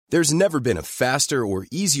There's never been a faster or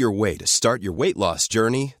easier way to start your weight loss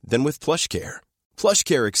journey than with PlushCare.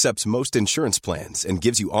 PlushCare accepts most insurance plans and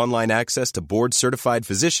gives you online access to board-certified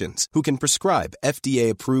physicians who can prescribe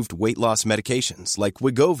FDA-approved weight loss medications like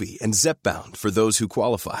Wegovy and Zepbound for those who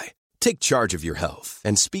qualify. Take charge of your health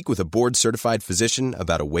and speak with a board-certified physician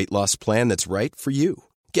about a weight loss plan that's right for you.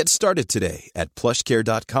 Get started today at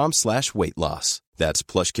plushcare.com/weight loss. That's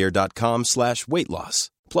plushcare.com/weight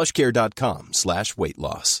loss. plushcare.com/weight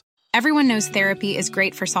loss. Everyone knows therapy is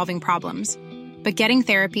great for solving problems, but getting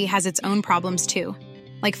therapy has its own problems too,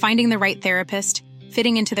 like finding the right therapist,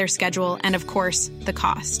 fitting into their schedule, and of course, the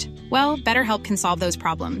cost. Well, BetterHelp can solve those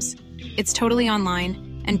problems. It's totally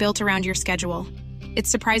online and built around your schedule. It's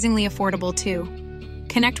surprisingly affordable too.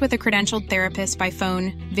 Connect with a credentialed therapist by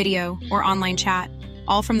phone, video, or online chat,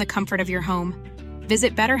 all from the comfort of your home.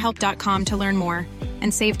 Visit BetterHelp.com to learn more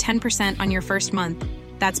and save 10% on your first month.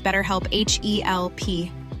 That's BetterHelp,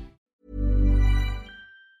 H-E-L-P.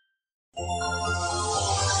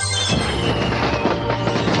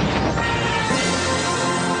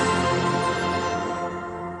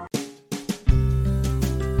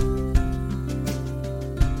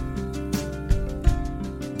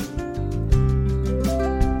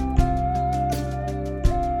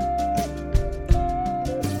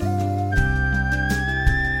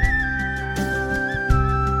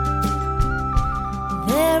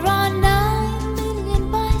 There are 9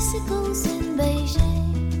 million bicycles in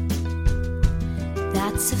Beijing.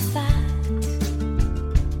 That's a fact.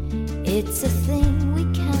 It's a thing we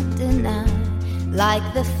can't deny.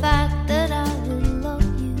 Like the fact that I will love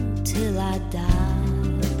you till I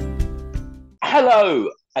die.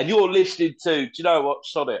 Hello, and you're listening to. Do you know what?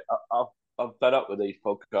 Sod it. I'm fed up with these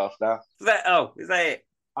podcasts now. Is that it?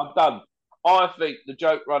 I'm done. I think the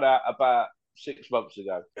joke ran out about 6 months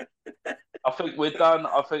ago. I think we're done.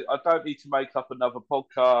 I think I don't need to make up another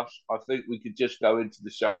podcast. I think we could just go into the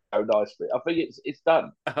show nicely. I think it's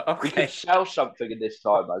done. Okay. We could sell something in this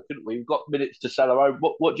time, though, couldn't we? We've got minutes to sell our own.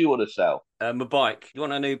 What do you want to sell? My bike. You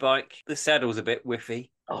want a new bike? The saddle's a bit whiffy.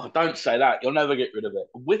 Oh, don't say that. You'll never get rid of it.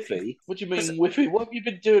 Whiffy? What do you mean whiffy? What have you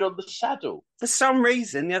been doing on the saddle? For some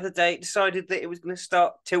reason, the other day, it decided that it was going to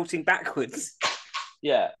start tilting backwards.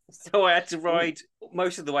 Yeah. So I had to ride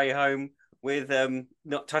most of the way home with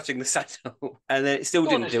not touching the saddle, and then it still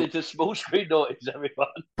didn't do. It's a small screen noise, everyone.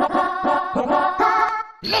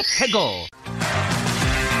 Let's go.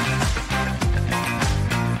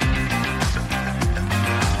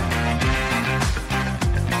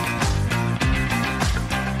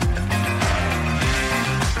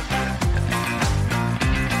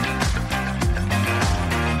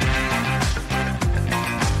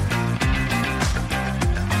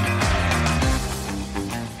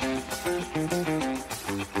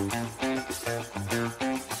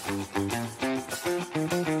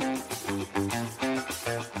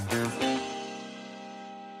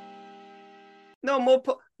 No more.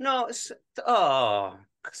 No. So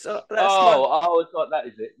that's It's like that,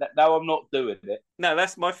 is it? Now I'm not doing it. No,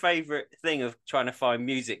 that's my favourite thing of trying to find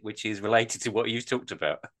music which is related to what you've talked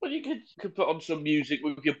about. Well, you could put on some music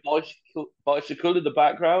with your bicycle in the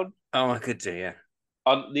background. Oh, I could do, yeah.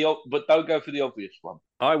 But don't go for the obvious one.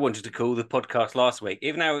 I wanted to call the podcast last week,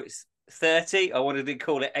 even though it's 30, I wanted to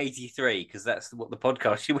call it 83 because that's what the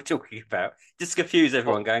podcast you were talking about. Just to confuse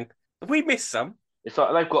everyone, going, have we missed some? It's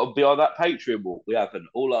like they've got to be on that Patreon wall. We haven't.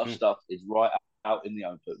 All our stuff is right out in the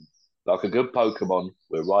open. Like a good Pokemon,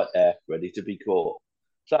 we're right there, ready to be caught.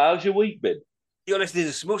 So how's your week been? You're listening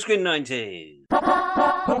to Small Screen 90s.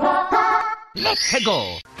 Let's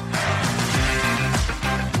go.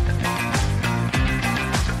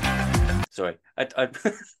 Sorry. I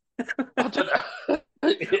I don't know.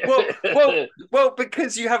 well,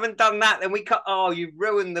 because you haven't done that, then we cut. Oh, you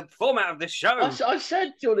ruined the format of the show. I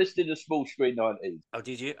said you're listening to Small Screen 90s. Oh,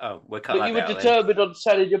 did you? Oh, we'll cut But that you were out determined on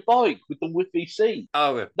selling your bike with the Whiffy seat.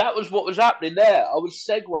 Oh, that was what was happening there. I was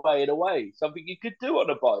segueing away, something you could do on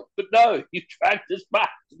a bike. But no, you dragged us back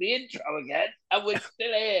to the intro again, and we're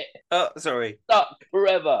still here. Oh, sorry. Stuck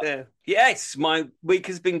forever. Yeah. Yes, my week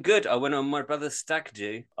has been good. I went on my brother's stag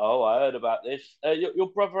do. Oh, I heard about this. Your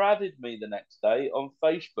brother added me the next day on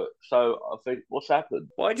Facebook. So I think, what's happened?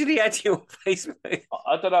 Why did he add you on Facebook?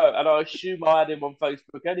 I don't know. And I assume I had him on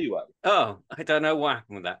Facebook anyway. Oh, I don't know what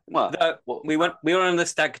happened with that. What? We were on the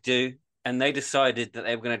stag do, and they decided that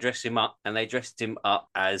they were going to dress him up, and they dressed him up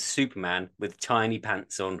as Superman with tiny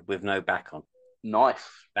pants on with no back on. Nice.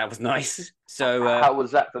 That was nice. So how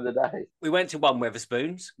was that for the day? We went to One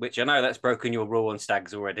Weatherspoons, which I know that's broken your rule on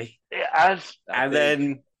stags already. It has. And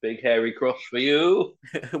then Big hairy cross for you.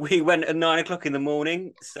 We went at 9 o'clock in the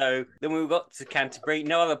morning. So then we got to Canterbury.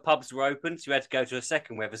 No other pubs were open. So we had to go to a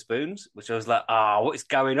second Wetherspoons, which I was like, what is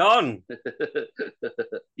going on?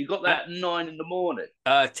 You got that at 9 in the morning?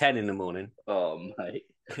 10 in the morning. Oh, mate.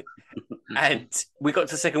 And we got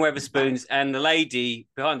to second Wetherspoons, and the lady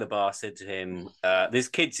behind the bar said to him, there's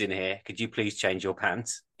kids in here. Could you please change your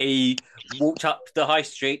pants? He walked up the high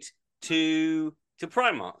street to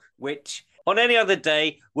Primark, which on any other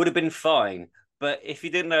day would have been fine. But if you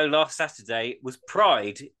didn't know, last Saturday was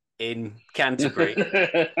Pride in Canterbury.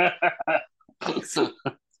 So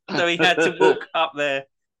he had to walk up there.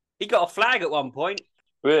 He got a flag at one point.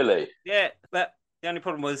 Really? Yeah, but the only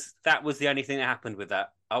problem was that was the only thing that happened with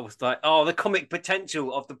that. I was like, the comic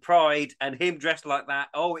potential of the Pride and him dressed like that.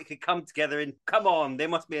 Oh, it could come together and come on, there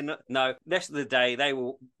must be a... No, rest of the day, they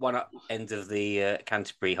were one up end of the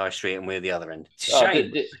Canterbury High Street and we're the other end.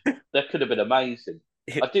 Shame. That could have been amazing.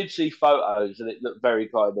 I did see photos and it looked very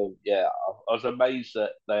kind of, I was amazed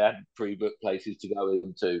that they had pre-booked places to go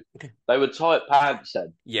into. They were tight pants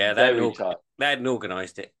then. Yeah, tight. They hadn't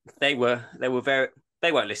organised it. They won't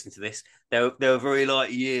listen to this. They were very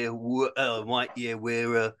like, I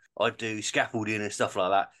do scaffolding and stuff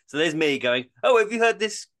like that. So there's me going, have you heard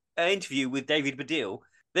this interview with David Baddiel?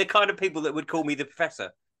 They're kind of people that would call me the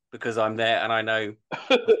professor because I'm there and I know.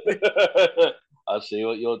 I see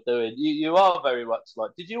what you're doing. You are very much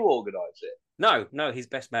like. Did you organise it? No, his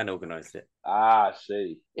best man organised it. I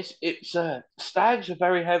see. It's stags are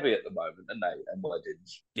very heavy at the moment, aren't they? And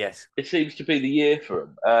weddings. Yes, it seems to be the year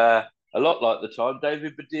for them. A lot like the time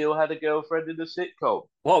David Baddiel had a girlfriend in a sitcom.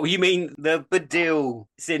 What, you mean the Baddiel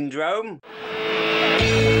syndrome?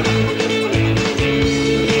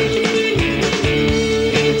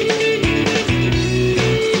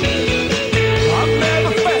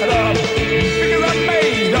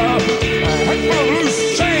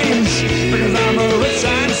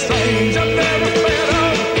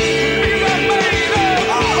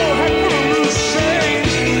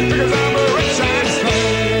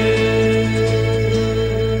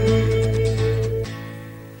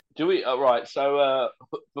 Right, so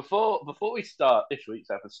before we start this week's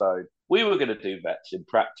episode, we were going to do vets in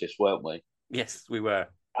practice, weren't we? Yes, we were.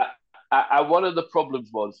 And one of the problems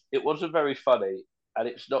was it wasn't very funny, and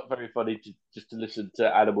it's not very funny to listen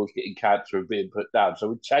to animals getting cancer and being put down. So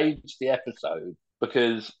we changed the episode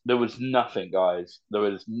because there was nothing, guys. There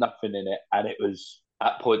was nothing in it, and it was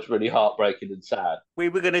at points really heartbreaking and sad. We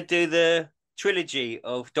were going to do the trilogy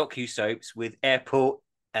of docu-soaps with Airport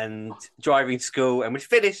and Driving School, and we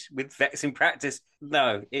finished with Vets in Practice.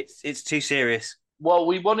 No, it's too serious. Well,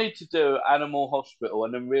 we wanted to do Animal Hospital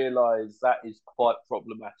and then realised that is quite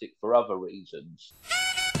problematic for other reasons.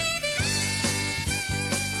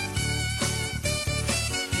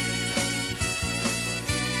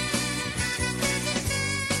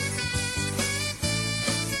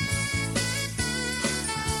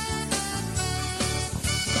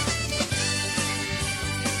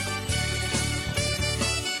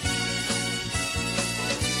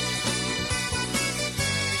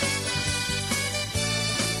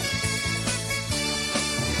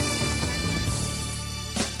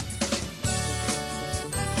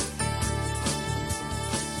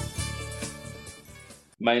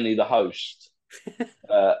 Mainly the host.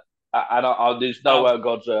 And there's no way on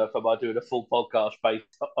God's earth am I doing a full podcast based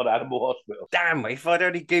on Animal Hospital. Damn, if I'd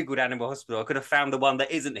only Googled Animal Hospital, I could have found the one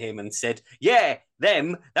that isn't him and said, yeah,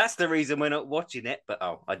 them, that's the reason we're not watching it. But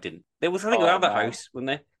I didn't. There was something other hosts, wasn't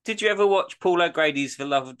there? Did you ever watch Paul O'Grady's For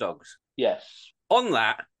Love of Dogs? Yes. On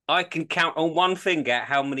that, I can count on one finger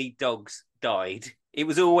how many dogs died. It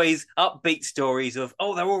was always upbeat stories of,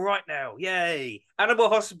 they're all right now, yay. Animal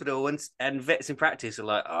Hospital and Vets in Practice are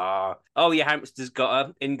like, your hamster's got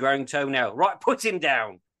an ingrown toenail. Right, put him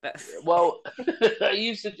down. Well, are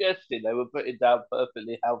you suggesting they were putting down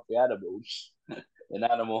perfectly healthy animals in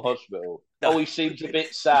Animal Hospital? He seems a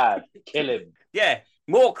bit sad. Kill him. Yeah,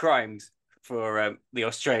 more crimes for the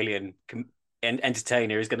Australian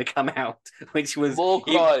entertainer is going to come out, which was... More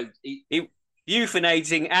crimes.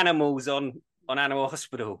 Euthanizing animals on Animal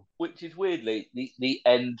Hospital. Which is weirdly the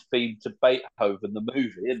end theme to Beethoven, the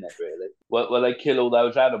movie, isn't it, really? Where they kill all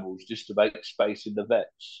those animals just to make space in the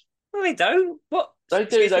vets. Well, they don't. What? They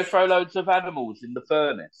do. They throw loads of animals in the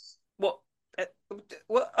furnace. What?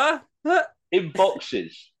 In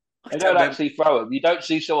boxes. They don't actually throw them. You don't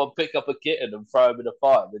see someone pick up a kitten and throw them in a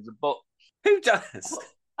fire. There's a box. Who does?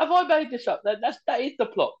 Have I made this up? That is the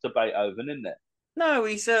plot to Beethoven, isn't it? No,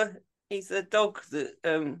 he's a dog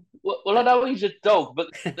that... Well, I know he's a dog, but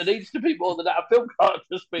there needs to be more than that. A film can't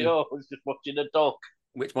just be, I was just watching a dog.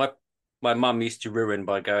 Which my mum used to ruin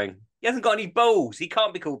by going, He hasn't got any balls. He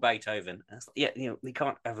can't be called Beethoven. He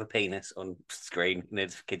can't have a penis on screen in a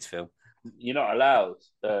kids' film. You're not allowed.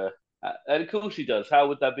 And of course he does. How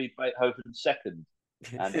would that be Beethoven second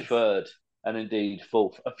and third and indeed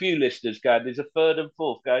fourth? A few listeners going, there's a third and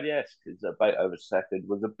fourth going, yes, because Beethoven second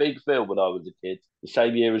was a big film when I was a kid, the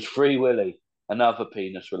same year as Free Willy, another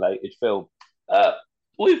penis-related film.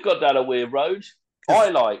 We've got down a weird road. I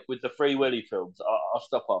like, with the Free Willy films, I'll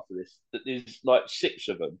stop after this, that there's like 6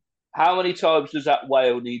 of them. How many times does that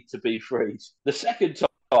whale need to be freed? The second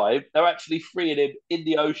time, they're actually freeing him in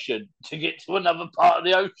the ocean to get to another part of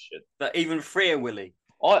the ocean. But even freer Willy.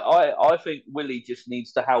 I think Willy just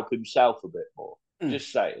needs to help himself a bit more.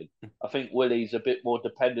 Just saying. I think Willy's a bit more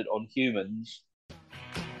dependent on humans.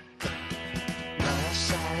 North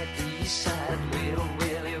side, east side, little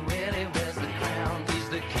Willy, Willy, where's the crown? He's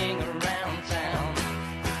the king around town.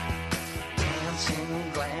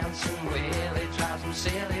 Dancing, glancing, Willy drives him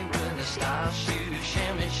silly with a style shoe,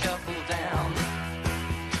 shimmy, shuffle down.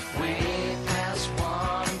 We pass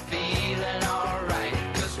one, feeling alright,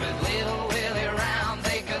 'cause with little Willy around,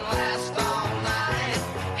 they can last all night.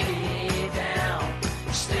 Hey down,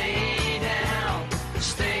 stay down,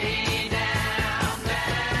 stay down,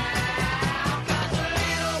 down. 'Cause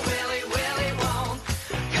little Willy, Willy won't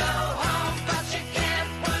go home, but you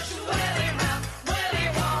can't push Willy round. Willy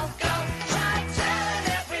won't go. Try telling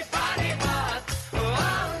everybody, but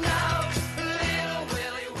oh no, little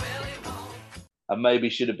Willy, Willy won't. And maybe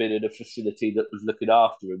should have been in a facility that was looking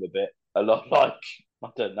after him a bit. A lot like, I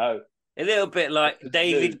don't know. A little bit like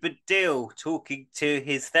David Baddiel talking to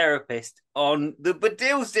his therapist on the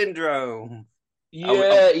Baddiel syndrome.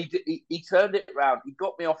 Yeah, he turned it around. He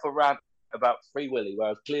got me off a rant about Free Willy, where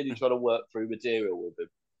I was clearly trying to work through material with him.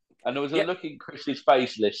 And there was a look in Chris's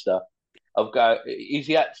face, Lister, of going, is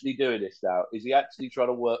he actually doing this now? Is he actually trying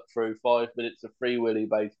to work through 5 minutes of Free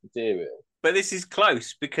Willy-based material? But this is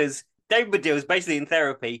close because David Baddiel is basically in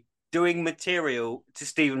therapy doing material to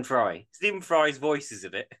Stephen Fry. Stephen Fry's voice is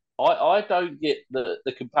in it. I don't get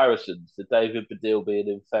the comparisons to David Baddiel being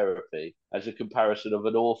in therapy as a comparison of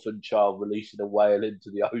an orphan child releasing a whale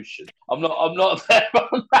into the ocean. I'm not there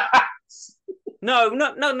on that.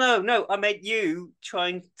 No. I meant you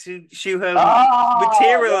trying to shoe her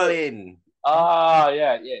material in.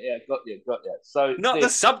 Yeah. Got you. So not the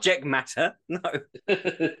subject matter. No.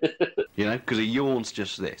 You know, because a yawn's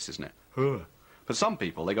just this, isn't it? For some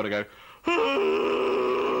people, they got to go.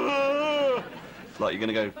 Like you're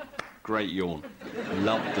going to go, great yawn.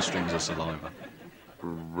 Love the strings of saliva.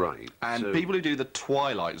 Right. And people who do the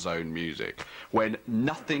Twilight Zone music when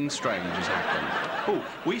nothing strange has happened. Oh,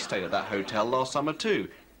 we stayed at that hotel last summer too.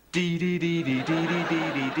 Dee dee dee dee dee dee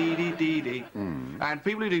dee dee dee dee dee dee. And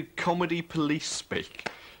people who do comedy police speak.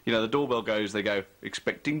 You know, the doorbell goes, they go,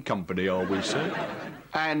 expecting company, are we, sir?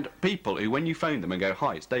 And people who, when you phone them and go,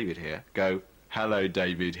 hi, it's David here, go, hello,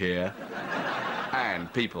 David here.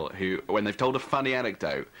 And people who, when they've told a funny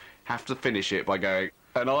anecdote, have to finish it by going,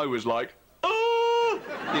 and I was like, oh!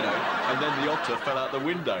 You know, and then the otter fell out the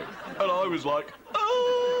window. And I was like,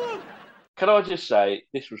 oh! Can I just say,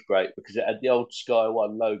 this was great because it had the old Sky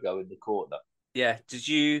One logo in the corner. Yeah, did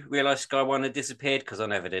you realise Sky One had disappeared? Because I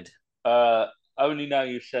never did. Only now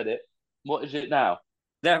you've said it. What is it now?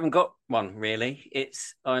 They haven't got one, really.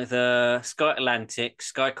 It's either Sky Atlantic,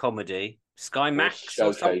 Sky Comedy, Sky Max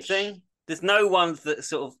or something. There's no ones that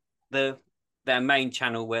sort of their main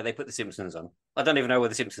channel where they put The Simpsons on. I don't even know where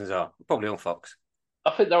The Simpsons are. Probably on Fox.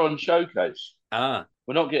 I think they're on Showcase. Ah.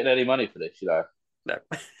 We're not getting any money for this, you know. No.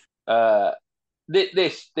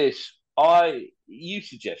 You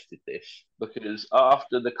suggested this because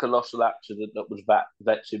after the colossal accident that was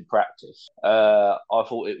Vets in Practice, I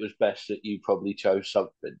thought it was best that you probably chose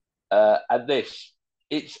something. And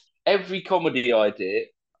it's every comedy idea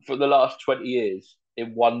for the last 20 years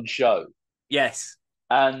in one show. Yes.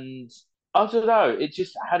 And I don't know, it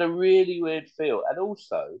just had a really weird feel. And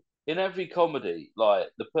also, in every comedy, like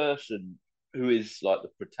the person who is like the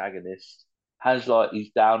protagonist has like,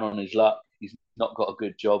 he's down on his luck, he's not got a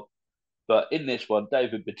good job. But in this one,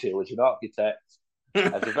 David Baddiel is an architect,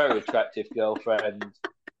 has a very attractive girlfriend,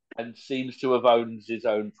 and seems to have owned his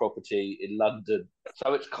own property in London.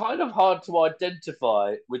 So it's kind of hard to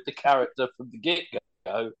identify with the character from the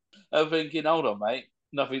get-go. I'm thinking, hold on, mate,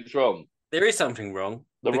 nothing's wrong. There is something wrong.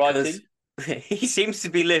 The writing? He seems to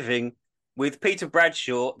be living with Peter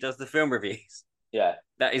Bradshaw, does the film reviews. Yeah.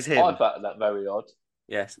 That is him. I found that very odd.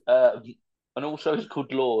 Yes. And also he's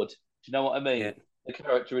called Lord. Do you know what I mean? Yeah. The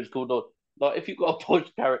character is called Lord. Like, if you've got a posh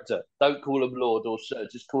character, don't call him Lord or Sir.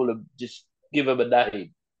 Just give him a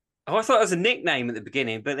name. Oh, I thought it was a nickname at the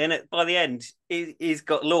beginning, but then by the end, he's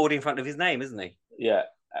got Lord in front of his name, isn't he? Yeah.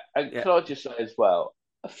 And can I just say as well,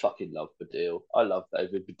 I fucking love Baddiel. I love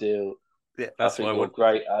David Baddiel. Yeah, I think you're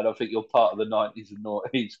great, and I think you're part of the 90s and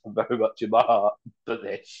noughties very much in my heart for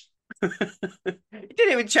this. He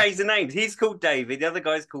didn't even change the names. He's called David. The other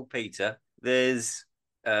guy's called Peter. There's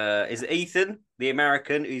is Ethan, the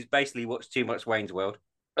American, who's basically watched too much Wayne's World.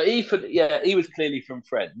 But Ethan, he was clearly from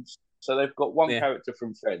Friends. So they've got one character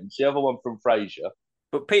from Friends, the other one from Frasier.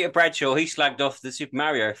 But Peter Bradshaw, he slagged off the Super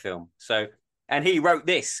Mario film. And he wrote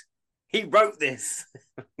this. He wrote this.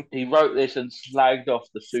 He wrote this and slagged off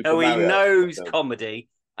the Super Mario. So he knows comedy,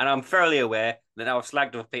 and I'm fairly aware that now I've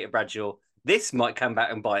slagged off Peter Bradshaw. This might come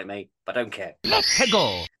back and bite me, but I don't care. Let's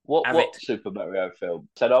go. What Super Mario film?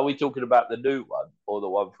 So are we talking about the new one or the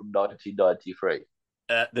one from 1993?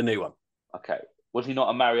 The new one. Okay. Was he not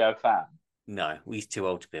a Mario fan? No, he's too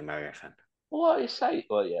old to be a Mario fan. What do you say?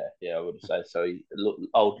 Well, yeah, I would say so.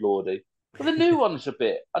 Old lordy. But the new one's a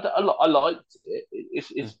bit. I liked it.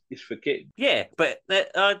 It's for kids. Yeah, but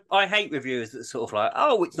I hate reviewers that sort of like,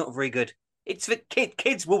 oh, it's not very good. It's for kids.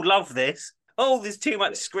 Kids will love this. Oh, there's too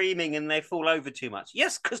much screaming and they fall over too much.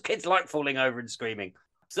 Yes, because kids like falling over and screaming.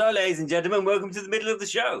 So, ladies and gentlemen, welcome to the middle of the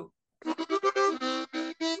show.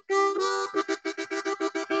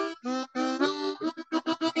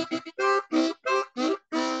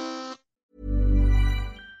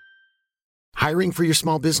 Hiring for your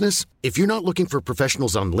small business? If you're not looking for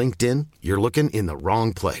professionals on LinkedIn, you're looking in the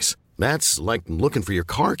wrong place. That's like looking for your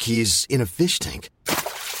car keys in a fish tank.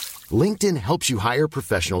 LinkedIn helps you hire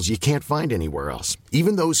professionals you can't find anywhere else,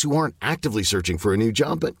 even those who aren't actively searching for a new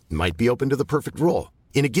job but might be open to the perfect role.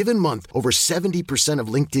 In a given month, over 70% of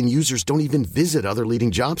LinkedIn users don't even visit other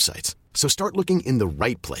leading job sites. So start looking in the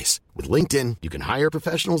right place. With LinkedIn, you can hire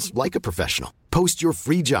professionals like a professional. Post your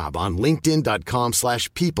free job on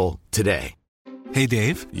linkedin.com/people today. Hey,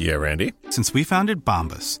 Dave. Yeah, Randy. Since we founded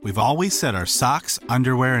Bombas, we've always said our socks,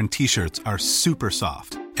 underwear, and T-shirts are super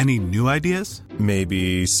soft. Any new ideas?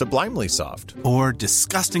 Maybe sublimely soft. Or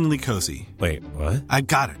disgustingly cozy. Wait, what? I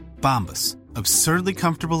got it. Bombas. Absurdly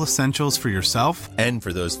comfortable essentials for yourself and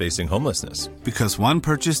for those facing homelessness. Because one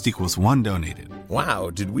purchased equals one donated. Wow,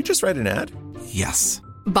 did we just write an ad? Yes.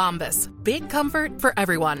 Bombas. Big comfort for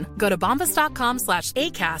everyone. Go to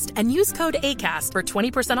bombas.com/ACAST and use code ACAST for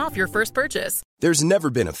 20% off your first purchase. There's never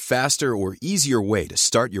been a faster or easier way to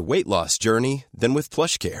start your weight loss journey than with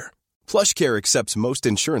PlushCare. PlushCare accepts most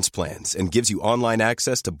insurance plans and gives you online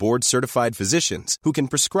access to board-certified physicians who can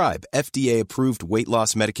prescribe FDA-approved weight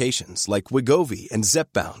loss medications like Wegovy and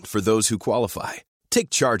Zepbound for those who qualify.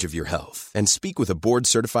 Take charge of your health and speak with a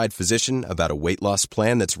board-certified physician about a weight loss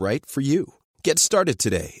plan that's right for you. Get started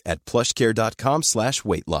today at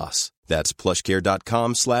plushcare.com/weight loss. That's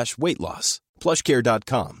plushcare.com/weight loss.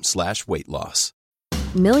 plushcare.com/weight loss.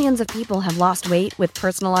 Millions of people have lost weight with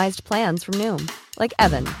personalized plans from Noom. Like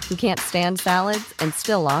Evan, who can't stand salads and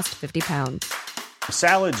still lost 50 pounds.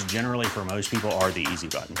 Salads generally for most people are the easy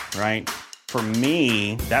button, right? For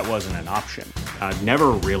me, that wasn't an option. I never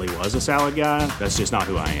really was a salad guy. That's just not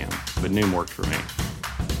who I am. But Noom worked for me.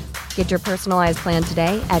 Get your personalized plan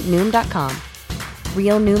today at Noom.com.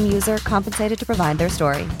 Real Noom user compensated to provide their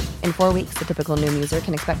story. In 4 weeks, the typical Noom user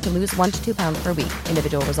can expect to lose 1 to 2 pounds per week.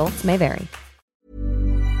 Individual results may vary.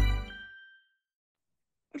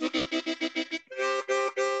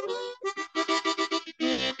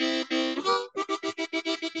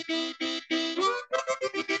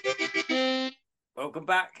 Welcome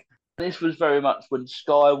back. This was very much when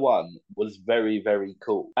Sky One was very, very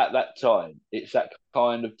cool. At that time, it's that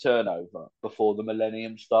kind of turnover before the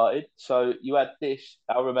millennium started. So you had this.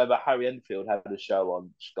 I remember Harry Enfield had a show on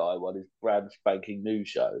Sky One, his brand spanking new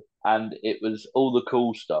show. And it was all the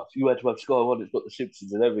cool stuff. You had to have Sky One, it's got The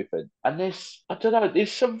Simpsons and everything. And this, I don't know,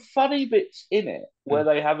 there's some funny bits in it where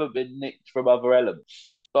they haven't been nicked from other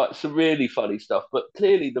elements. Like some really funny stuff. But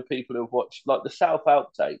clearly the people who've watched, like the South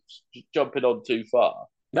outtakes, just jumping on too far.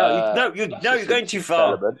 You're going too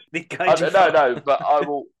far. No, but I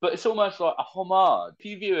will. But it's almost like a homage. If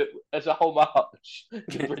you view it as a homage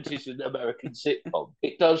to British and American sitcom,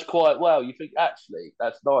 it does quite well. You think actually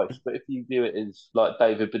that's nice, but if you view it as like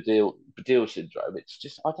David Baddiel syndrome, it's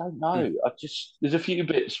just I don't know. There's a few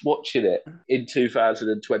bits watching it in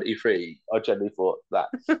 2023. I generally thought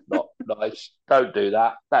that's not nice. Don't do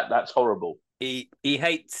that. That's horrible. He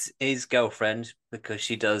hates his girlfriend because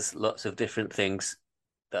she does lots of different things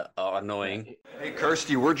that are annoying. Hey,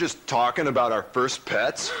 Kirsty, we're just talking about our first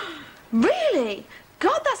pets. Really?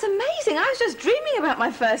 God, that's amazing. I was just dreaming about my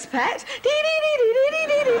first pet.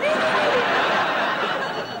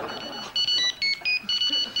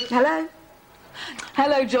 Hello?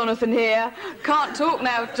 Hello, Jonathan here. Can't talk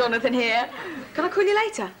now, Jonathan here. Can I call you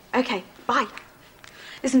later? Okay, bye.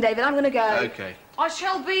 Listen, David, I'm going to go. Okay. I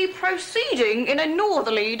shall be proceeding in a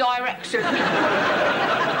northerly direction.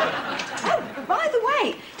 Oh, by the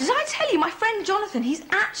way, did I tell you my friend Jonathan, he's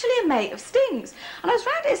actually a mate of Sting's. And I was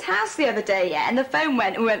round at his house the other day, yeah, and the phone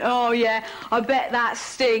went and went, oh, yeah, I bet that's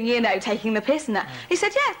Sting, you know, taking the piss and that. He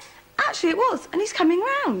said, yeah, actually it was, and he's coming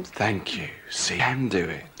round. Thank you. See, can do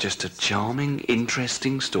it. Just a charming,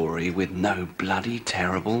 interesting story with no bloody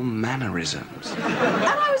terrible mannerisms. And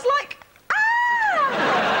I was like,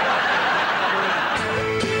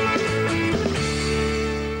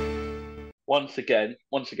 Once again,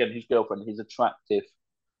 his girlfriend, his attractive,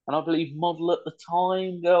 and I believe model at the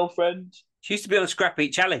time girlfriend. She used to be on a Scrappy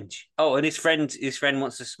Challenge. Oh, and his friend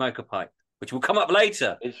wants to smoke a pipe, which will come up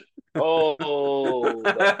later.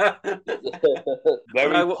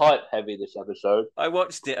 Very pipe heavy this episode. I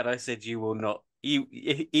watched it and I said, you will not.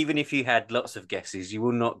 Even if you had lots of guesses, you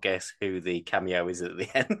will not guess who the cameo is at the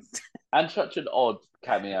end. And such an odd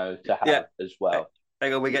cameo to have as well.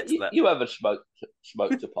 Hang on, we get to that. You ever smoked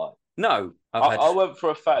a pipe? No. I went for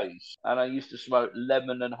a phase and I used to smoke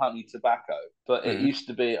lemon and honey tobacco. But it used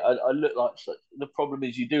to be, I looked like such. The problem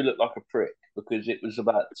is you do look like a prick because it was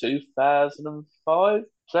about 2005.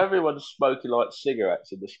 So everyone's smoking like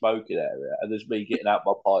cigarettes in the smoking area. And there's me getting out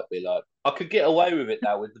my pipe being like, I could get away with it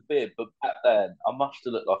now with the beard. But back then, I must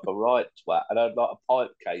have looked like a right twat. And I had like a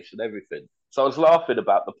pipe case and everything. So I was laughing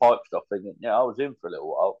about the pipe stuff thinking, yeah, I was in for a little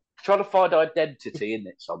while. Trying to find identity in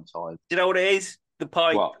it sometimes. Do you know what it is? The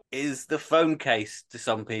pipe is the phone case to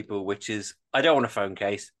some people, which is, I don't want a phone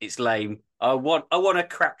case. It's lame. I want a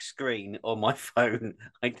cracked screen on my phone.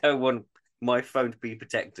 I don't want my phone to be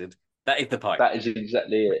protected. That is the pipe. That is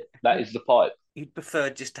exactly it. That is the pipe. You'd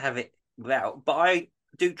prefer just to have it without, but I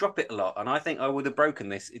do drop it a lot, and I think I would have broken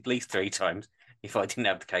this at least 3 times if I didn't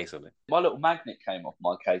have the case on it. My little magnet came off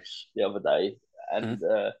my case the other day, and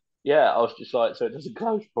I was just like, so it doesn't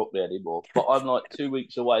close properly anymore. But I'm like 2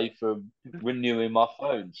 weeks away from renewing my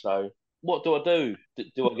phone. So what do I do?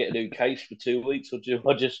 Do I get a new case for 2 weeks, or do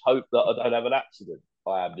I just hope that I don't have an accident?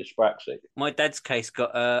 I am dyspraxic. My dad's case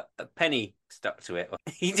got a penny stuck to it.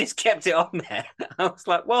 He just kept it on there. I was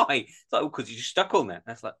like, why? It's like, because you just stuck on there.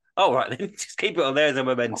 That's like, oh, right, then just keep it on there as a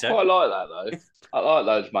memento. I quite like that, though. I like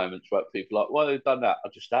those moments where people are like, well, they've done that. I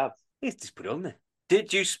just have. Just put it on there.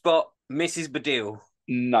 Did you spot Mrs. Baddiel?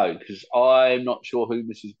 No, because I'm not sure who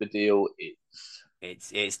Mrs. Baddiel is.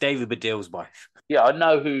 It's David Baddiel's wife. Yeah, I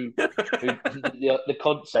know who the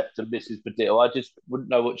concept of Mrs. Baddiel. I just wouldn't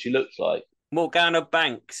know what she looks like. Morgana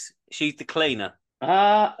Banks. She's the cleaner.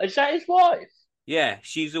 Is that his wife? Yeah,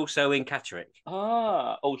 she's also in Catterick.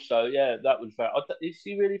 Also, yeah, that was fair. Is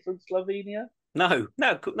she really from Slovenia? No,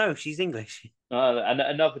 she's English. And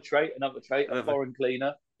another trait, a foreign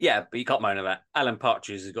cleaner. Yeah, but you can't moan at that. Alan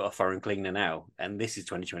Partridge has got a foreign cleaner now, and this is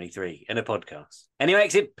 2023 in a podcast. Anyway,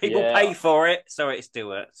 people pay for it, so it still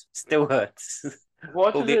hurts. Still hurts. Why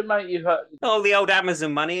does it make you hurt? Oh, the old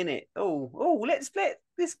Amazon money, innit? Let's split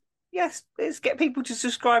this. Yes, let's get people to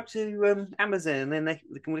subscribe to Amazon, and then they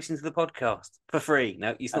can listen to the podcast for free.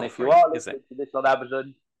 No, it's not free. If you are listening to this on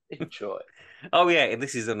Amazon, enjoy. Oh yeah, and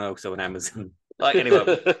this is also on Amazon. Like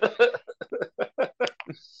anyway.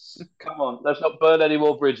 Come on, let's not burn any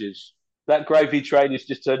more bridges. That gravy train is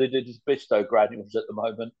just turning into Bisto granules at the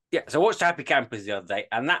moment. Yeah, so I watched Happy Campers the other day,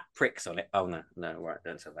 and that pricks on it. Oh no, right,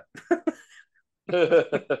 don't say that.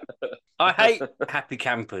 I hate Happy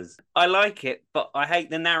Campers. I like it, but I hate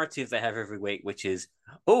the narrative they have every week, which is,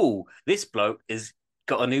 oh, this bloke has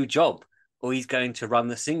got a new job, or he's going to run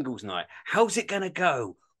the singles night. How's it going to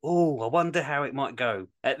go? Oh, I wonder how it might go.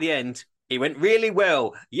 At the end, it went really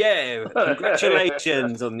well. Yeah,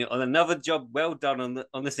 congratulations on another job. Well done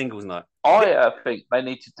on the singles night. I think they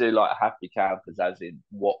need to do like Happy Campers, as in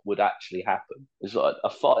what would actually happen. It's like a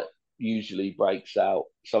fight usually breaks out,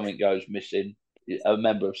 something goes missing, a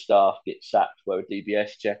member of staff gets sacked where a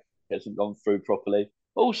DBS check hasn't gone through properly.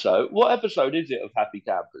 Also, what episode is it of Happy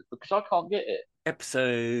Campers? Because I can't get it.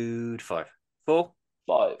 Episode 5. 4?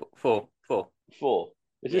 5. 4.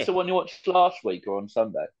 Is this the one you watched last week or on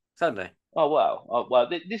Sunday? Sunday. Oh, wow.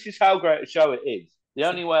 This is how great a show it is. The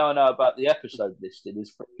only way I know about the episode listing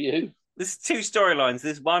is from you. There's 2 storylines.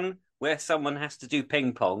 There's one where someone has to do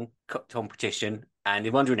ping pong competition and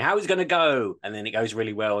they're wondering how it's going to go. And then it goes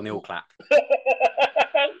really well and they all clap.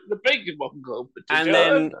 The ping pong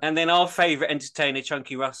competition. And then our favourite entertainer,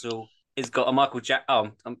 Chunky Russell, He's got a Michael Jack.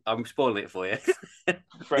 Oh, I'm spoiling it for you.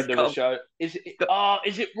 Friend of the show. Is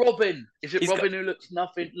it Robin? Is it Robin who looks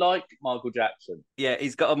nothing like Michael Jackson? Yeah,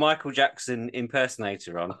 he's got a Michael Jackson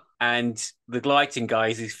impersonator on, and the lighting guy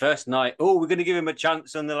is his first night. Oh, we're going to give him a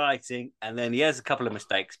chance on the lighting, and then he has a couple of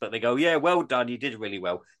mistakes, but they go, "Yeah, well done, you did really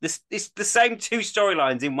well." It's the same two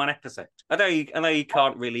storylines in one episode. I know you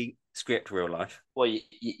can't really script real life. Well,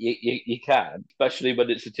 you can, especially when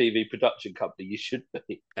it's a TV production company. You should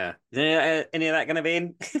be. Yeah. Is any of that going to be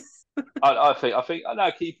in? I think.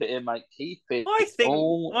 No, keep it in, mate. Keep it.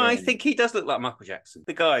 I think he does look like Michael Jackson.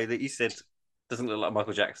 The guy that you said doesn't look like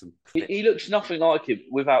Michael Jackson. He looks nothing like him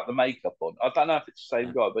without the makeup on. I don't know if it's the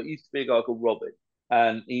same guy, but he used to be a guy called Robin,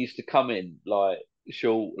 and he used to come in like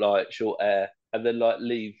short hair, and then like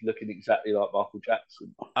leave looking exactly like Michael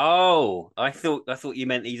Jackson. Oh, I thought you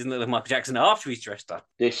meant he doesn't look like Michael Jackson after he's dressed up.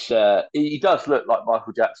 He does look like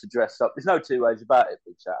Michael Jackson dressed up. There's no two ways about it.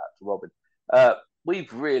 Big shout out to Robin.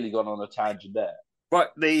 We've really gone on a tangent there. Right,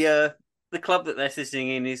 the club that they're sitting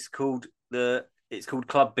in is called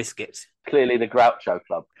Club Biscuit. Clearly, the Groucho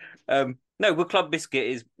Club. No, well, Club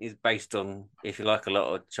Biscuit is based on if you like a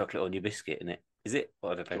lot of chocolate on your biscuit, isn't it? Is it?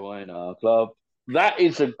 Well, I don't know. Join our club. That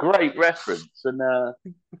is a great reference, and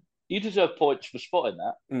you deserve points for spotting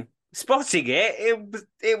that. Spotting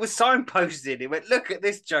it was signposted. It went, look at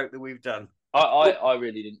this joke that we've done. I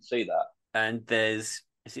really didn't see that. And is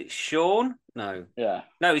it Sean? No. Yeah.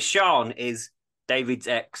 No, Sean is David's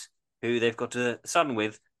ex, who they've got a son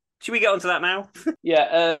with. Should we get onto that now?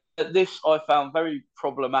 Yeah, this I found very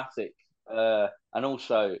problematic. And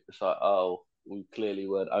also, it's like, we clearly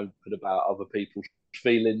weren't open about other people's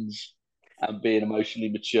feelings and being emotionally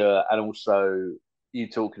mature. And also, you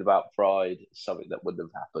talking about pride, something that wouldn't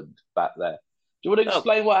have happened back there. Do you want to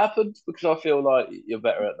explain what happened? Because I feel like you're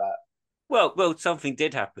better at that. Well, something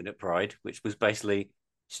did happen at Pride, which was basically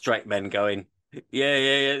straight men going,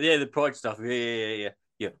 yeah, the Pride stuff, yeah.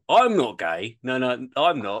 I'm not gay. No,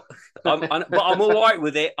 I'm not. But I'm all right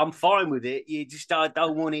with it. I'm fine with it. You just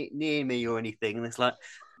don't want it near me or anything. And it's like,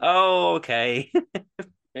 oh, okay.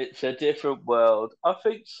 It's a different world. I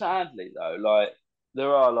think, sadly, though, like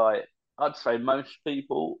there are I'd say most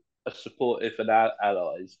people are supportive and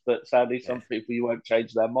allies, but sadly, some people you won't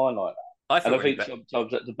change their mind like that. I think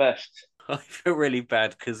sometimes that's the best. I feel really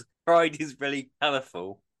bad because Pride is really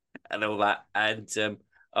colourful and all that, and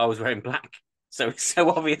I was wearing black, so it's so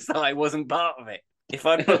obvious that I wasn't part of it. If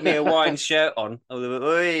I'd put me a wine shirt on, I would have,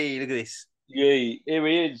 oi, look at this. Yeah, here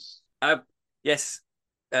he is. Yes,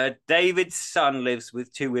 David's son lives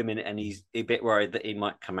with two women, and he's a bit worried that he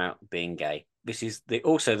might come out being gay. This is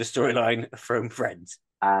also the storyline from Friends.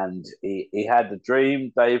 And he had a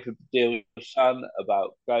dream, David Baddiel's son,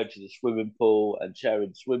 about going to the swimming pool and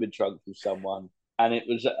sharing swimming trunks with someone. And it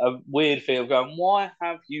was a weird thing of going, why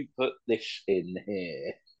have you put this in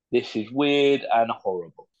here? This is weird and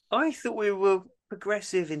horrible. I thought we were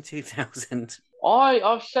progressive in 2000.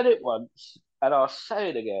 I've said it once, and I'll say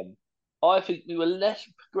it again. I think we were less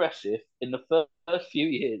progressive in the first few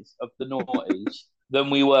years of the noughties than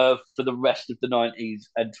we were for the rest of the 90s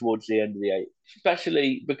and towards the end of the 80s.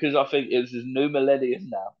 Especially because I think it was a new millennium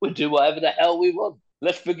now. We'll do whatever the hell we want.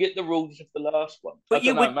 Let's forget the rules of the last one. But I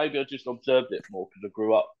don't know, maybe I just observed it more because I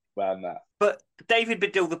grew up around that. But David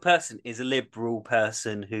Baddiel, the person, is a liberal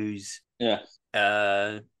person who's...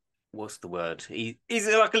 what's the word? He's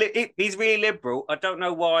really liberal. I don't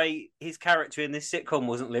know why his character in this sitcom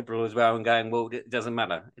wasn't liberal as well and going, well, it doesn't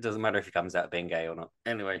matter. It doesn't matter if he comes out being gay or not.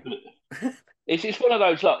 Anyway... It's one of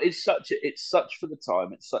those, like, it's such for the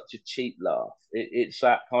time, it's such a cheap laugh. It's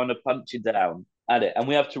that kind of punching down at it. And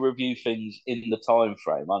we have to review things in the time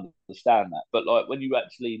frame, I understand that. But like when you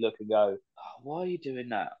actually look and go, why are you doing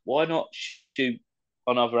that? Why not shoot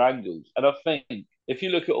on other angles? And I think if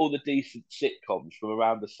you look at all the decent sitcoms from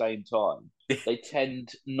around the same time, they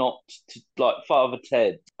tend not to, like Father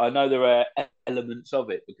Ted. I know there are elements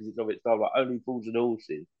of it because it's of its time, like Only Fools and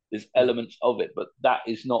Horses. There's elements of it, but that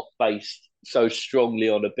is not based so strongly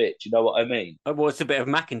on a bit. Do you know what I mean? Well, it's a bit of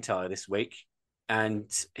McIntyre this week,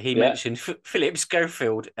 and he mentioned Philip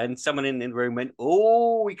Schofield, and someone in the room went,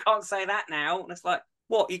 "Oh, we can't say that now." And it's like,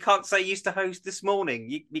 what? You can't say used to host this morning.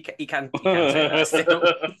 You can say that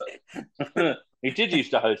still. He did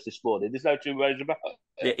used to host this morning. There's no two ways about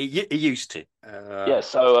it. Yeah, he used to.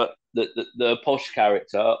 So the posh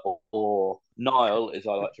character, or Niall, as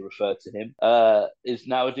I like to refer to him, is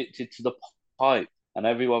now addicted to the pipe. And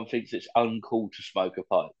everyone thinks it's uncool to smoke a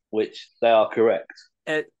pipe, which they are correct.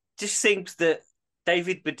 It just seems that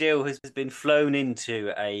David Baddiel has been flown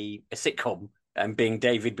into a sitcom and being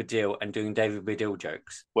David Baddiel and doing David Baddiel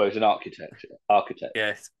jokes. Well, he's an architect.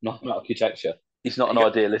 Yes. Not architecture. It's not an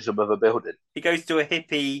idealism of a building. He goes to a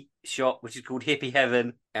hippie shop, which is called Hippie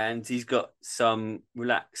Heaven, and he's got some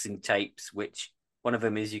relaxing tapes, which one of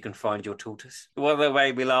them is You Can Find Your Tortoise. One of the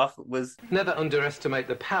way we laugh was... Never underestimate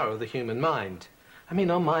the power of the human mind. I mean,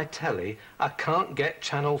 on my telly, I can't get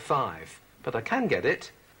Channel 5, but I can get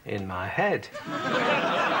it in my head.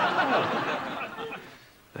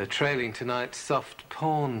 They're trailing tonight's soft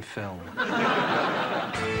porn film.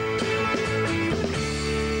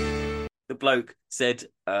 The bloke said,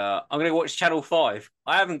 I'm going to watch Channel 5.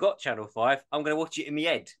 I haven't got Channel 5. I'm going to watch it in my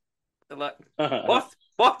head. They're like, what?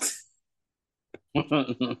 What?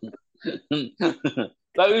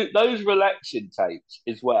 those relaxing tapes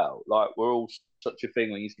as well, like, were all such a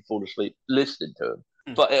thing when you used to fall asleep listening to them.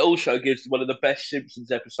 But it also gives one of the best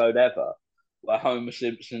Simpsons episode ever, where Homer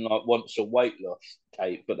Simpson wants a weight loss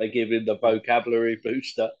tape, but they give him the vocabulary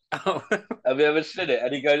booster. Oh. Have you ever seen it?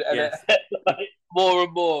 And he goes, Yes. and more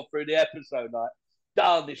and more through the episode, like,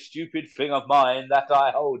 down this stupid thing of mine that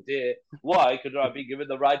I hold dear. Why could I be given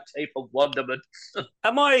the right tape of wonderment?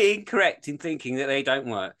 Am I incorrect in thinking that they don't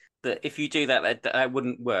work? That if you do that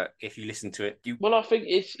wouldn't work if you listen to it? Well, I think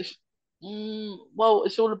it's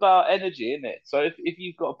all about energy, isn't it? So if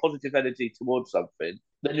you've got a positive energy towards something,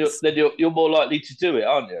 then you're more likely to do it,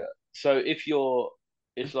 aren't you? So if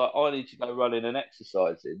it's like, I need to go running and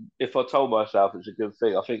exercising. If I told myself it's a good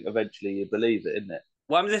thing, I think eventually you believe it, isn't it?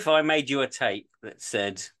 What if I made you a tape that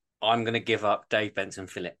said, I'm going to give up Dave Benson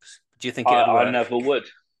Phillips? Do you think it would work? I never would.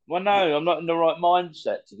 Well, no, I'm not in the right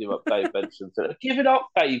mindset to give up Dave Benson Phillips. Give it up,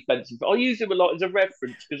 Dave Benson. I use him a lot as a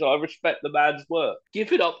reference because I respect the man's work.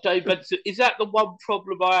 Give it up, Dave Benson. Is that the one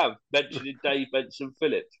problem I have, mentioning Dave Benson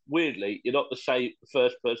Phillips? Weirdly, you're not the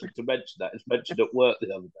first person to mention that. It's mentioned at work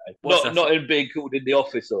the other day. Not in being called in the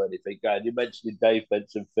office or anything, going, you're mentioning Dave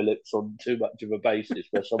Benson Phillips on too much of a basis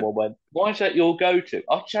where someone went, why is that your go-to?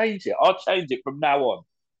 I'll change it. I'll change it from now on.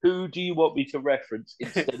 Who do you want me to reference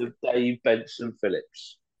instead of Dave Benson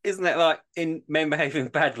Phillips? Isn't it like in Men Behaving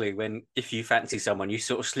Badly, when if you fancy someone, you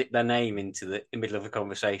sort of slip their name into the middle of a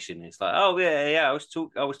conversation? It's like, oh yeah, I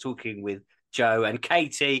was talking with Joe and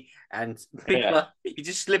Katie, and people you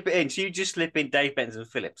just slip it in. So you just slip in Dave Benson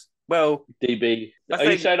Phillips. Well, DB,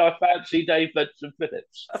 you saying I fancy Dave Benson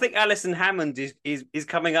Phillips? I think Alison Hammond is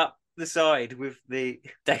coming up the side with the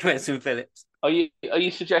Dave Benson Phillips. Are you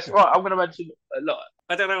suggesting? Right, I'm going to mention a lot.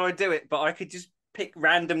 I don't know how I do it, but I could just pick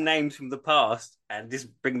random names from the past and just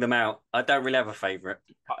bring them out. I don't really have a favourite.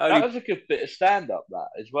 That was a good bit of stand-up, that,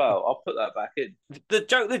 as well. I'll put that back in. The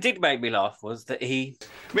joke that did make me laugh was that Me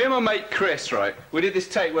and my mate Chris, right, we did this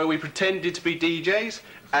take where we pretended to be DJs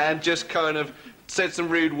and just kind of said some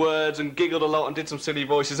rude words and giggled a lot and did some silly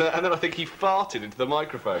voices, and then I think he farted into the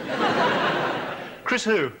microphone. Chris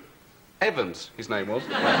who? Evans, his name was.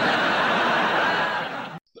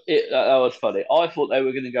 That was funny. I thought they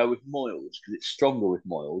were going to go with Moyles because it's stronger with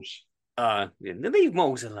Moyles. Leave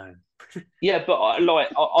Moyles alone. Yeah, but I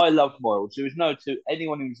love Moyles. There is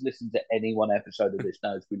anyone who's listened to any one episode of this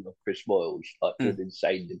knows we love Chris Moyles to an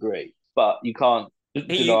insane degree. But you can't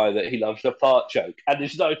deny that he loves the fart joke, and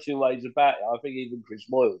there's no two ways about it. I think even Chris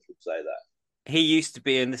Moyles would say that. He used to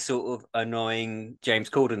be in the sort of annoying James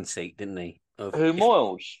Corden seat, didn't he?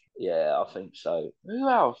 Moyles? Yeah, I think so. Who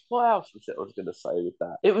else? What else was it I was going to say with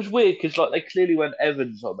that? It was weird because they clearly went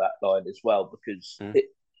Evans on that line as well because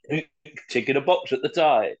it ticking a box at the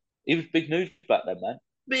time. He was big news back then, man.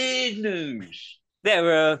 Big news.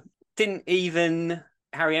 Didn't even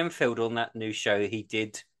Harry Enfield on that new show he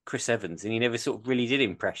did Chris Evans, and he never sort of really did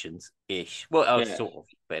impressions-ish. Well, sort of.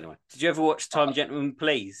 But anyway, did you ever watch Time Gentlemen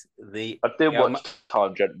Please? I did watch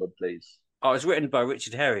Time Gentlemen Please. Oh, it's written by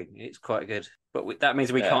Richard Herring. It's quite good. But that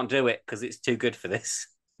means we can't do it because it's too good for this.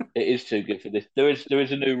 It is too good for this. There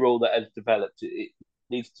is a new rule that has developed. It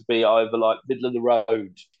needs to be either middle of the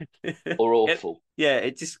road or awful.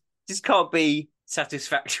 It just can't be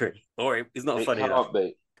satisfactory, or it's not funny enough. It can't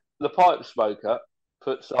be. The Pipe Smoker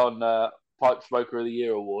puts on Pipe Smoker of the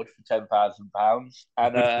Year award for £10,000,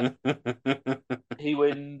 and he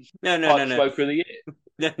wins Pipe Smoker of the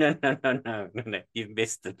Year. No. You've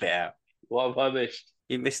missed the bit out. What have I missed?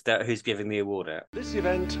 You missed out who's giving the award out. This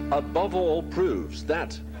event, above all, proves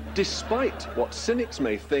that, despite what cynics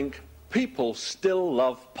may think, people still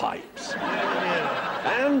love pipes.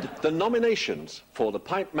 And the nominations for the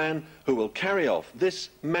pipe man who will carry off this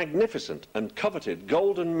magnificent and coveted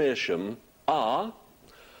golden meerschaum are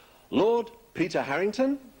Lord Peter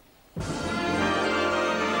Harrington,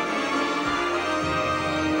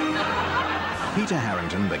 Peter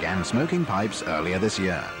Harrington began smoking pipes earlier this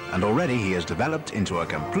year, and already he has developed into a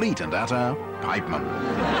complete and utter pipeman.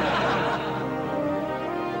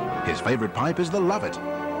 His favourite pipe is the Love It.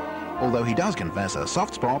 although he does confess a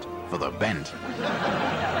soft spot for the bent.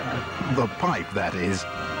 The pipe, that is.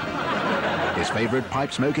 His favourite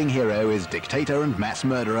pipe-smoking hero is dictator and mass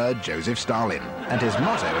murderer Joseph Stalin, and his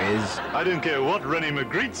motto is... I don't care what Rennie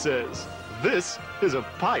Magritte says. This is a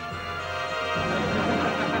pipe.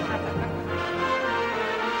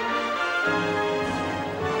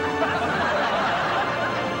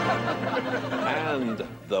 And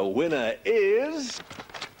the winner is...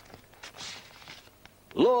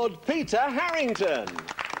 Lord Peter Harrington.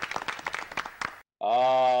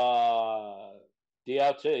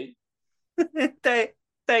 DLT.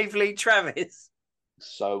 Dave Lee Travis.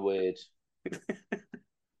 So weird.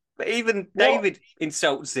 But even David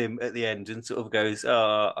insults him at the end and sort of goes,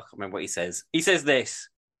 I can't remember what he says. He says this.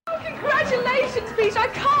 Oh, congratulations, Peter. I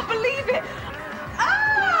can't believe it.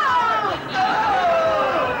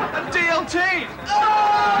 And DLT!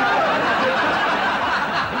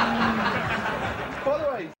 By the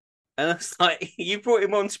way... And it's like, you brought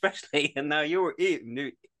him on specially, and now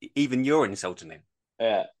even you're insulting him.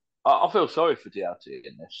 Yeah. I feel sorry for DLT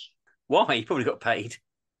in this. Why? He probably got paid.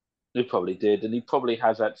 He probably did, and he probably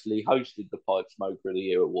has actually hosted the Pipe Smoker of the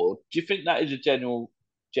Year award. Do you think that is a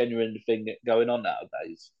genuine thing going on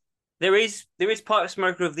nowadays? There is Pipe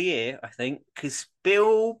Smoker of the Year, I think, because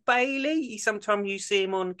Bill Bailey, sometimes you see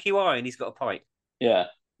him on QI and he's got a pipe. Yeah.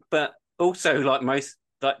 But also,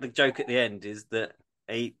 the joke at the end is that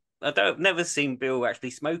I've never seen Bill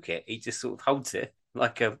actually smoke it. He just sort of holds it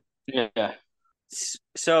like a... Yeah.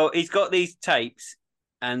 So he's got these tapes,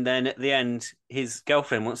 and then at the end, his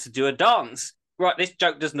girlfriend wants to do a dance. Right, this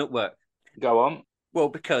joke does not work. Go on. Well,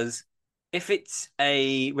 because if it's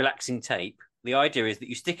a relaxing tape, the idea is that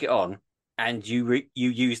you stick it on and you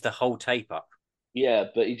use the whole tape up. Yeah,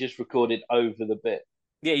 but he just recorded over the bit.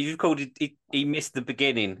 Yeah, he recorded. He missed the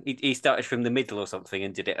beginning. He started from the middle or something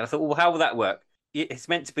and did it. And I thought, well, how will that work? It's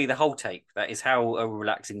meant to be the whole tape. That is how a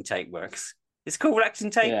relaxing tape works. It's called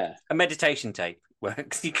relaxing tape. Yeah. A meditation tape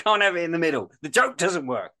works. You can't have it in the middle. The joke doesn't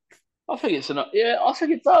work. I think it's yeah, I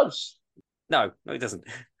think it does. No, it doesn't.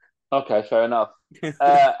 Okay, fair enough.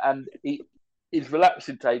 And his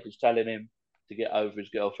relaxing tape is telling him to get over his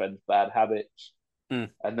girlfriend's bad habits.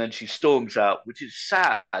 Mm. And then she storms out, which is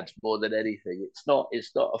sad more than anything. It's not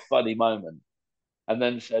a funny moment. And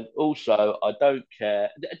then said, also, I don't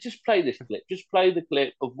care. Just play this clip. Just play the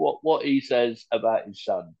clip of what he says about his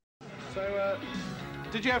son. So,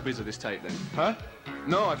 did you have copies of this tape then? Huh?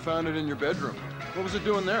 No, I found it in your bedroom. What was it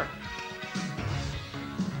doing there?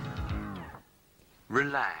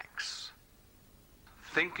 Relax.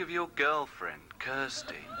 Think of your girlfriend,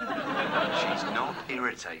 Kirsty. She's not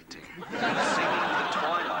irritating. Singing the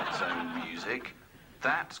Twilight Zone music,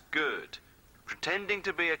 that's good. Pretending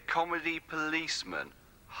to be a comedy policeman,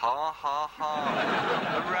 ha ha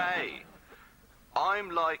ha. Hooray.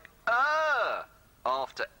 I'm like,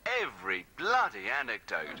 after every bloody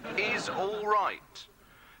anecdote is all right.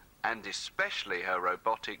 And especially her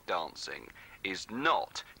robotic dancing is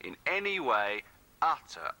not in any way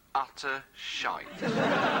utter shite.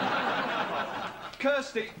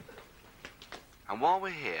 Kirsty! And while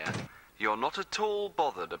we're here, you're not at all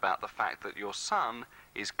bothered about the fact that your son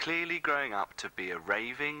is clearly growing up to be a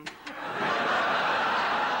raving...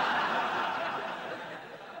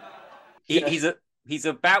 He's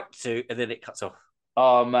about to, and then it cuts off.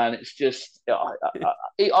 Oh man, it's just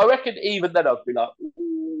I reckon even then I'd be like,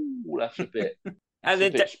 ooh, that's a bit, and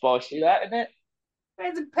then spicy, that isn't it?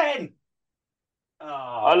 There's a pen. Oh.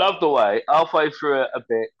 I love the way halfway through a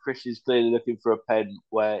bit, Chris is clearly looking for a pen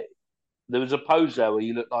where there was a pose there where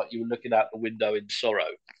you looked like you were looking out the window in sorrow.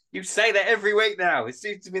 You say that every week now. It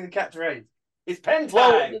seems to be the catchphrase. It's pen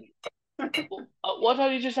time. Well, why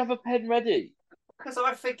don't you just have a pen ready? Because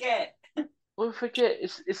I forget. Well, forget.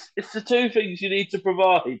 It's the two things you need to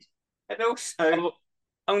provide. And also, I'm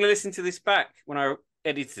going to listen to this back when I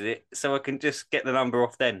edited it so I can just get the number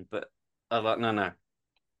off then. But I'm like, no.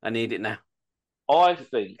 I need it now. I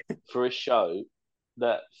think for a show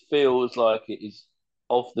that feels like it is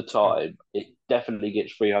of the time, it definitely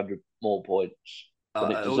gets 300 more points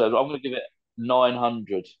than it deserves. I'm going to give it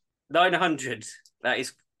 900. 900? That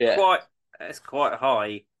is quite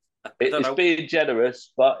high. It's being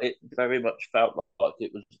generous, but it very much felt like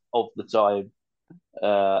it was of the time.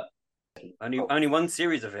 Only one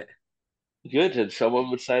series of it. Good, and someone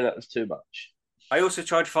would say that was too much. I also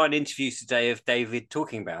tried to find interviews today of David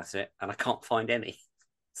talking about it, and I can't find any.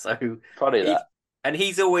 So funny that. And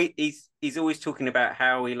he's always talking about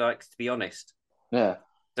how he likes to be honest. Yeah.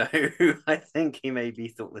 So I think he maybe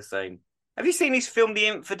thought the same. Have you seen his film The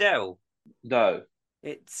Infidel? No.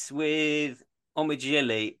 It's with Omid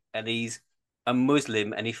Djalili, and he's a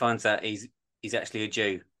Muslim, and he finds out he's actually a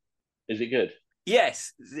Jew. Is it good?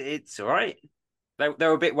 Yes, it's all right. They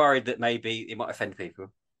were a bit worried that maybe it might offend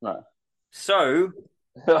people. No. So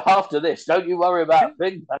after this, don't you worry about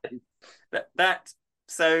things.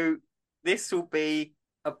 So this will be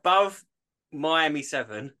above Miami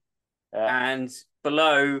 7 and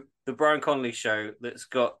below the Brian Connolly show that's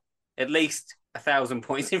got at least 1,000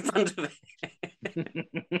 points in front of it.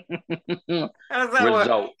 How does that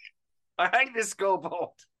Result. work? I hate this scoreboard.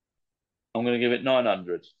 I'm going to give it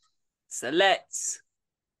 900. So let's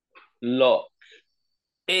lock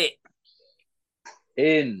it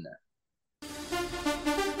in.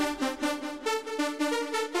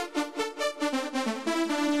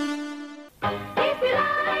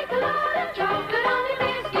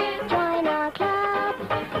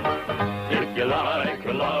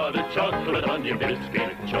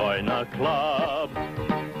 Biscuit, join a club.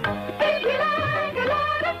 If you like a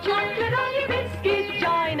lot of chocolate on your biscuit,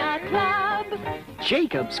 join our club.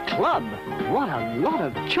 Jacob's Club. What a lot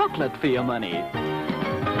of chocolate for your money.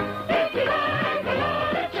 If you like a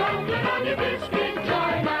lot of chocolate on your biscuit,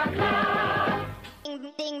 join our club. Ding,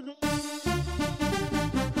 ding.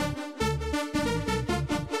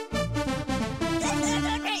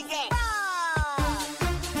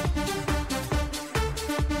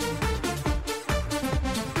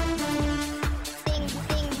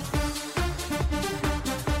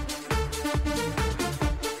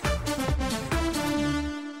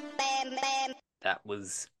 That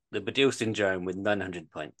was the Baddiel syndrome with 900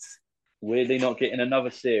 points. Weirdly not getting another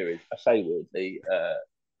series. I say weirdly.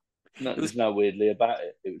 There's no weirdly about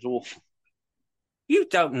it. It was awful. You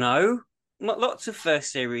don't know. Lots of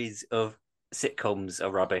first series of sitcoms are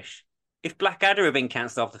rubbish. If Blackadder had been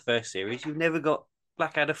cancelled after the first series, you've never got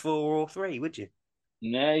Blackadder 4 or 3, would you?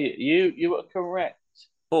 No, you were correct.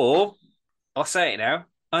 Or, I'll say it now,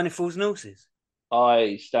 Only Fools and Horses.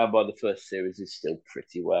 I stand by the first series is still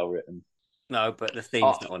pretty well written. No, but the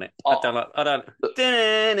theme's not on it. I don't.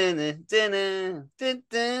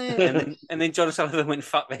 And then John Sullivan went,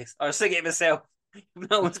 "Fuck this! I'll sing it myself.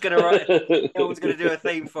 No one's gonna write it. No one's gonna do a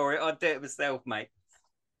theme for it. I'll do it myself, mate."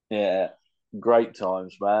 Yeah, great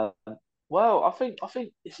times, man. Well, I think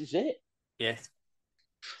this is it. Yes.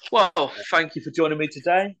 Well, thank you for joining me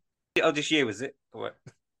today. Oh, just you, was it? Or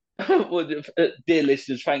well, dear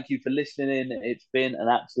listeners, thank you for listening. It's been an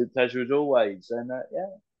absolute pleasure as always. And yeah.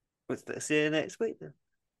 See you next week then.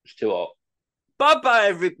 It's too hot.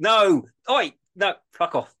 Bye-bye, no. Oi, no,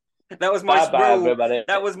 fuck off. That was my Bye-bye, rule. everybody.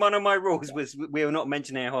 That was one of my rules, was we were not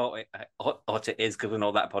mentioning how hot it is because we're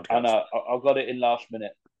not that podcast. I know. I got it in last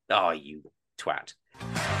minute. Oh, you twat.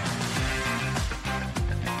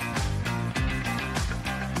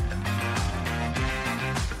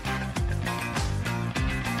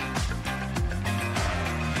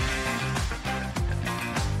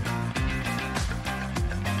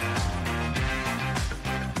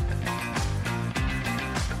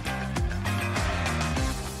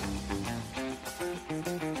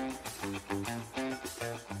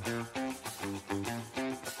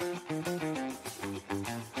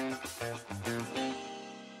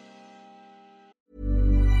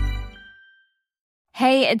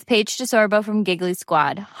 Hey, it's Paige DeSorbo from Giggly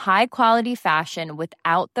Squad. High quality fashion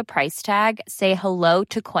without the price tag. Say hello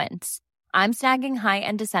to Quince. I'm snagging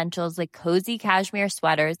high-end essentials like cozy cashmere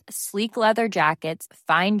sweaters, sleek leather jackets,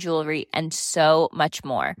 fine jewelry, and so much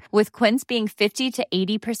more. With Quince being 50 to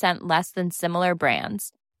 80% less than similar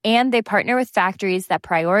brands. And they partner with factories that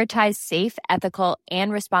prioritize safe, ethical,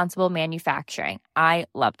 and responsible manufacturing. I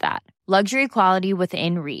love that. Luxury quality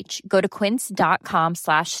within reach. Go to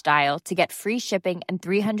quince.com/style to get free shipping and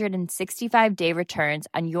 365-day returns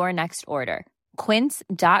on your next order.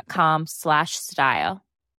 Quince.com/style.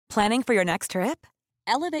 Planning for your next trip?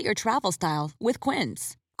 Elevate your travel style with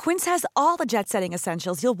Quince. Quince has all the jet-setting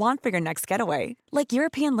essentials you'll want for your next getaway, like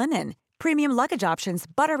European linen, premium luggage options,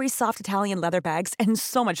 buttery soft Italian leather bags, and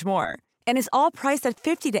so much more. And is all priced at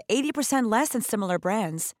 50 to 80% less than similar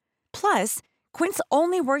brands. Plus, Quince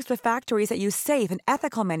only works with factories that use safe and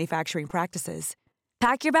ethical manufacturing practices.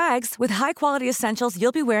 Pack your bags with high-quality essentials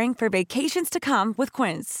you'll be wearing for vacations to come with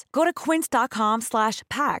Quince. Go to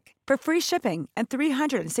quince.com/pack for free shipping and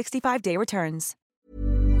 365-day returns.